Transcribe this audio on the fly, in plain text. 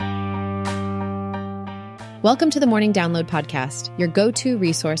Welcome to the Morning Download Podcast, your go-to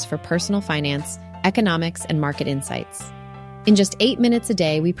resource for personal finance, economics, and market insights. In just 8 minutes a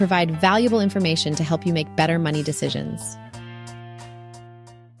day, we provide valuable information to help you make better money decisions.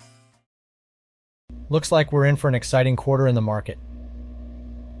 Looks like we're in for an exciting quarter in the market.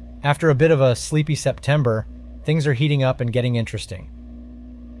 After a bit of a sleepy September, things are heating up and getting interesting.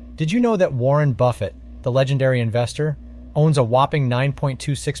 Did you know that Warren Buffett, the legendary investor, owns a whopping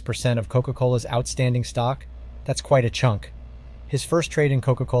 9.26% of Coca-Cola's outstanding stock? That's quite a chunk. His first trade in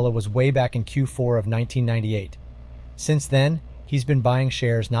Coca-Cola was way back in Q4 of 1998. Since then, he's been buying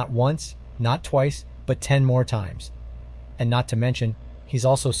shares not once, not twice, but 10 more times. And not to mention, he's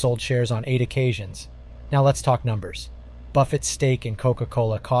also sold shares on 8 occasions. Now let's talk numbers. Buffett's stake in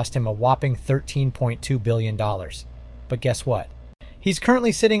Coca-Cola cost him a whopping $13.2 billion. But guess what? He's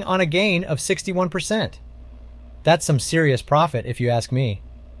currently sitting on a gain of 61%. That's some serious profit, if you ask me.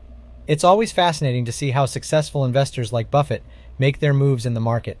 It's always fascinating to see how successful investors like Buffett make their moves in the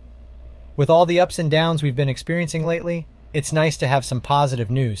market. With all the ups and downs we've been experiencing lately, it's nice to have some positive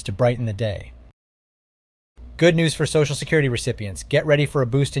news to brighten the day. Good news for Social Security recipients. Get ready for a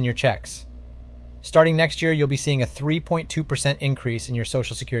boost in your checks. Starting next year, you'll be seeing a 3.2% increase in your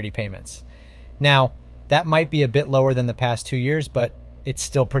Social Security payments. Now, that might be a bit lower than the past 2 years, but it's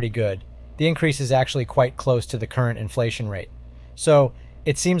still pretty good. The increase is actually quite close to the current inflation rate. So,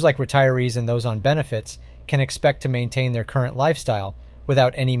 it seems like retirees and those on benefits can expect to maintain their current lifestyle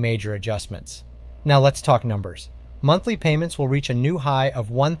without any major adjustments. Now let's talk numbers. Monthly payments will reach a new high of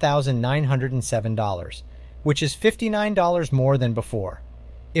 $1,907, which is $59 more than before.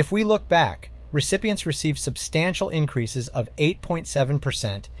 If we look back, recipients received substantial increases of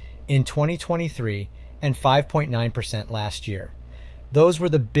 8.7% in 2023 and 5.9% last year. Those were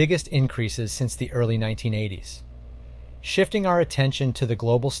the biggest increases since the early 1980s. Shifting our attention to the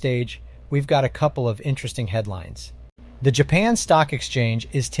global stage, we've got a couple of interesting headlines. The Japan Stock Exchange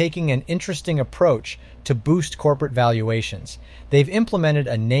is taking an interesting approach to boost corporate valuations. They've implemented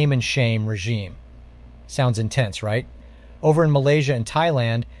a name and shame regime. Sounds intense, right? Over in Malaysia and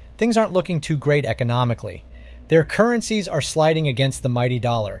Thailand, things aren't looking too great economically. Their currencies are sliding against the mighty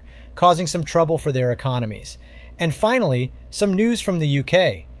dollar, causing some trouble for their economies. And finally, some news from the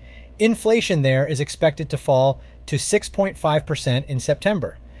UK. Inflation there is expected to fall to 6.5% in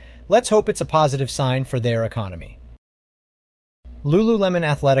September. Let's hope it's a positive sign for their economy. Lululemon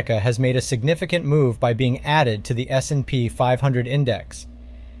Athletica has made a significant move by being added to the S&P 500 index.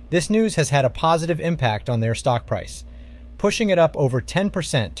 This news has had a positive impact on their stock price, pushing it up over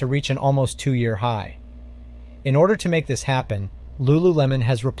 10% to reach an almost 2-year high. In order to make this happen, Lululemon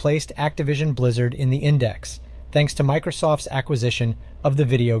has replaced Activision Blizzard in the index, thanks to Microsoft's acquisition of the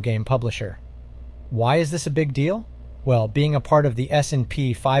video game publisher. Why is this a big deal? Well, being a part of the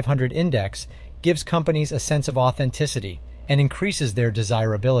S&P 500 index gives companies a sense of authenticity and increases their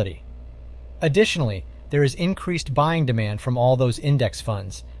desirability. Additionally, there is increased buying demand from all those index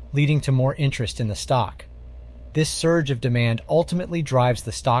funds, leading to more interest in the stock. This surge of demand ultimately drives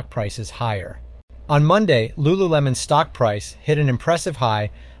the stock prices higher. On Monday, Lululemon's stock price hit an impressive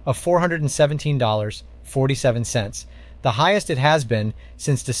high of $417.47, the highest it has been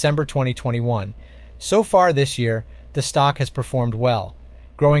since December 2021. So far this year, the stock has performed well,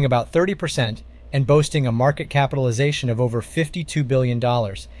 growing about 30% and boasting a market capitalization of over $52 billion.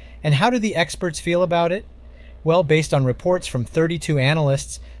 And how do the experts feel about it? Well, based on reports from 32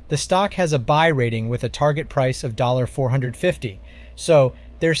 analysts, the stock has a buy rating with a target price of $450. So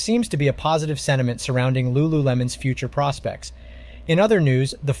there seems to be a positive sentiment surrounding Lululemon's future prospects. In other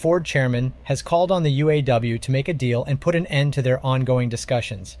news, the Ford chairman has called on the UAW to make a deal and put an end to their ongoing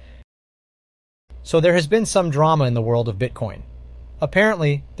discussions. So there has been some drama in the world of Bitcoin.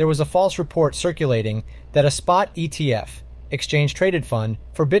 Apparently, there was a false report circulating that a spot ETF, exchange traded fund,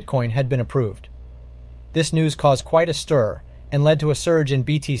 for Bitcoin had been approved. This news caused quite a stir and led to a surge in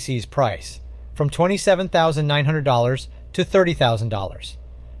BTC's price, from $27,900 to $30,000.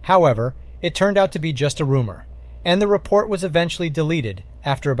 However, it turned out to be just a rumor, and the report was eventually deleted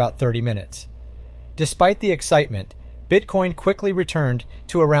after about 30 minutes. Despite the excitement, Bitcoin quickly returned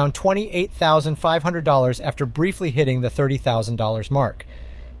to around $28,500 after briefly hitting the $30,000 mark.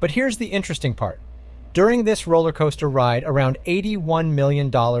 But here's the interesting part. During this roller coaster ride, around $81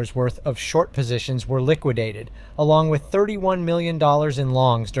 million worth of short positions were liquidated, along with $31 million in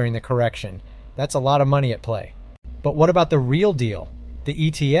longs during the correction. That's a lot of money at play. But what about the real deal,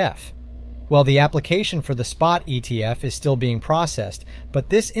 the ETF? Well, the application for the spot ETF is still being processed, but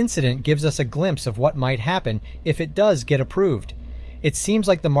this incident gives us a glimpse of what might happen if it does get approved. It seems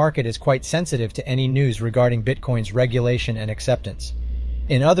like the market is quite sensitive to any news regarding Bitcoin's regulation and acceptance.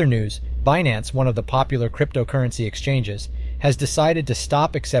 In other news, Binance, one of the popular cryptocurrency exchanges, has decided to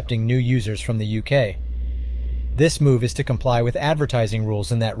stop accepting new users from the UK. This move is to comply with advertising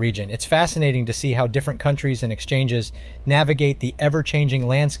rules in that region. It's fascinating to see how different countries and exchanges navigate the ever-changing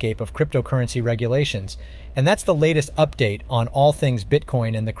landscape of cryptocurrency regulations, and that's the latest update on all things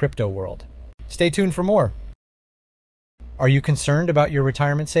Bitcoin and the crypto world. Stay tuned for more. Are you concerned about your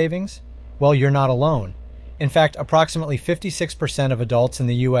retirement savings? Well, you're not alone. In fact, approximately 56% of adults in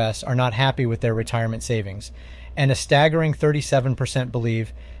the U.S. are not happy with their retirement savings, and a staggering 37%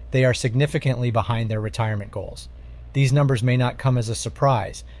 believe they are significantly behind their retirement goals. These numbers may not come as a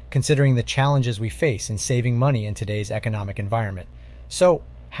surprise, considering the challenges we face in saving money in today's economic environment. So,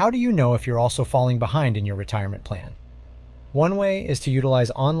 how do you know if you're also falling behind in your retirement plan? One way is to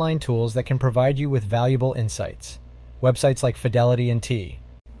utilize online tools that can provide you with valuable insights. Websites like Fidelity and T.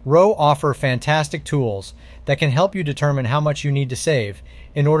 Rowe offer fantastic tools that can help you determine how much you need to save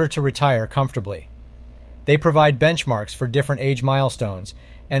in order to retire comfortably. They provide benchmarks for different age milestones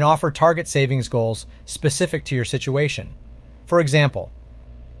and offer target savings goals specific to your situation. For example,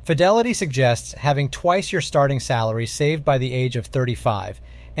 Fidelity suggests having twice your starting salary saved by the age of 35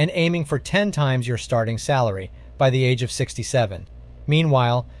 and aiming for 10 times your starting salary by the age of 67.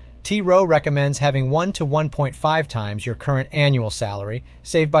 Meanwhile, T. Rowe recommends having 1 to 1.5 times your current annual salary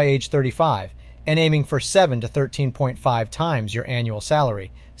saved by age 35 and aiming for 7 to 13.5 times your annual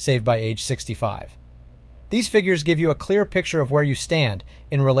salary saved by age 65. These figures give you a clear picture of where you stand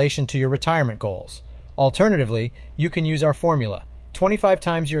in relation to your retirement goals. Alternatively, you can use our formula, 25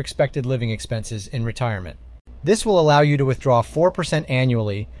 times your expected living expenses in retirement. This will allow you to withdraw 4%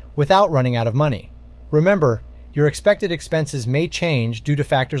 annually without running out of money. Remember, your expected expenses may change due to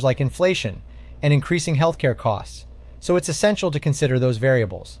factors like inflation and increasing healthcare costs, so it's essential to consider those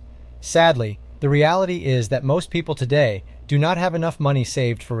variables. Sadly, the reality is that most people today do not have enough money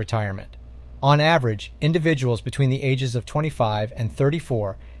saved for retirement. On average, individuals between the ages of 25 and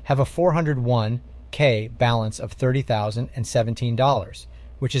 34 have a 401k balance of $30,017,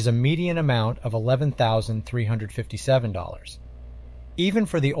 which is a median amount of $11,357. Even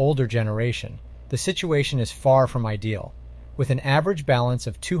for the older generation, the situation is far from ideal, with an average balance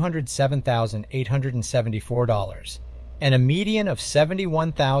of $207,874 and a median of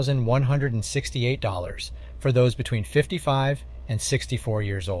 $71,168 for those between 55 and 64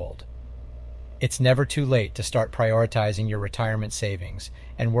 years old. It's never too late to start prioritizing your retirement savings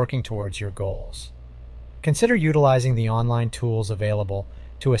and working towards your goals. Consider utilizing the online tools available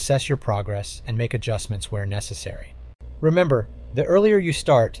to assess your progress and make adjustments where necessary. Remember, the earlier you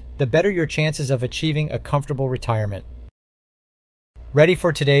start, the better your chances of achieving a comfortable retirement. Ready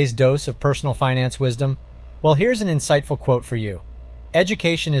for today's dose of personal finance wisdom? Well, here's an insightful quote for you.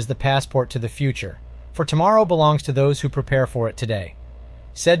 Education is the passport to the future, for tomorrow belongs to those who prepare for it today.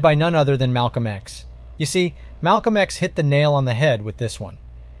 Said by none other than Malcolm X. You see, Malcolm X hit the nail on the head with this one.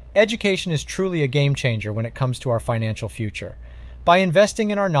 Education is truly a game changer when it comes to our financial future. By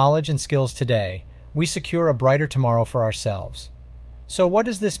investing in our knowledge and skills today, we secure a brighter tomorrow for ourselves. So what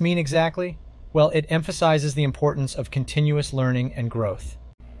does this mean exactly? Well, it emphasizes the importance of continuous learning and growth.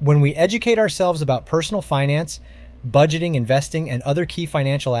 When we educate ourselves about personal finance, budgeting, investing, and other key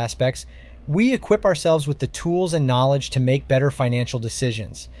financial aspects, we equip ourselves with the tools and knowledge to make better financial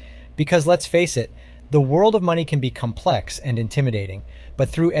decisions. Because let's face it, the world of money can be complex and intimidating, but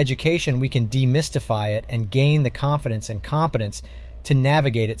through education we can demystify it and gain the confidence and competence to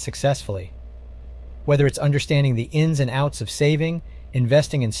navigate it successfully. Whether it's understanding the ins and outs of saving,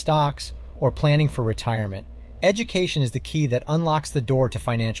 investing in stocks, or planning for retirement, education is the key that unlocks the door to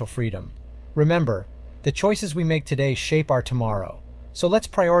financial freedom. Remember, the choices we make today shape our tomorrow. So let's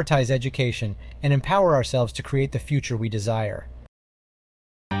prioritize education and empower ourselves to create the future we desire.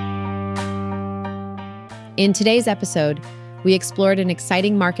 In today's episode, we explored an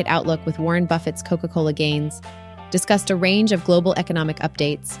exciting market outlook with Warren Buffett's Coca-Cola gains, discussed a range of global economic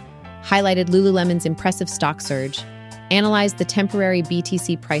updates, highlighted Lululemon's impressive stock surge, analyzed the temporary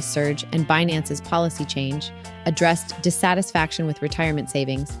BTC price surge and Binance's policy change, addressed dissatisfaction with retirement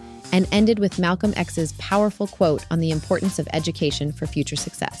savings, and ended with Malcolm X's powerful quote on the importance of education for future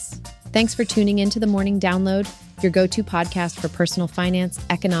success. Thanks for tuning in to the Morning Download, your go-to podcast for personal finance,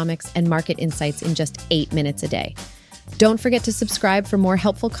 economics, and market insights in just 8 minutes a day. Don't forget to subscribe for more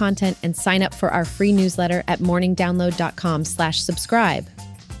helpful content and sign up for our free newsletter at morningdownload.com/subscribe.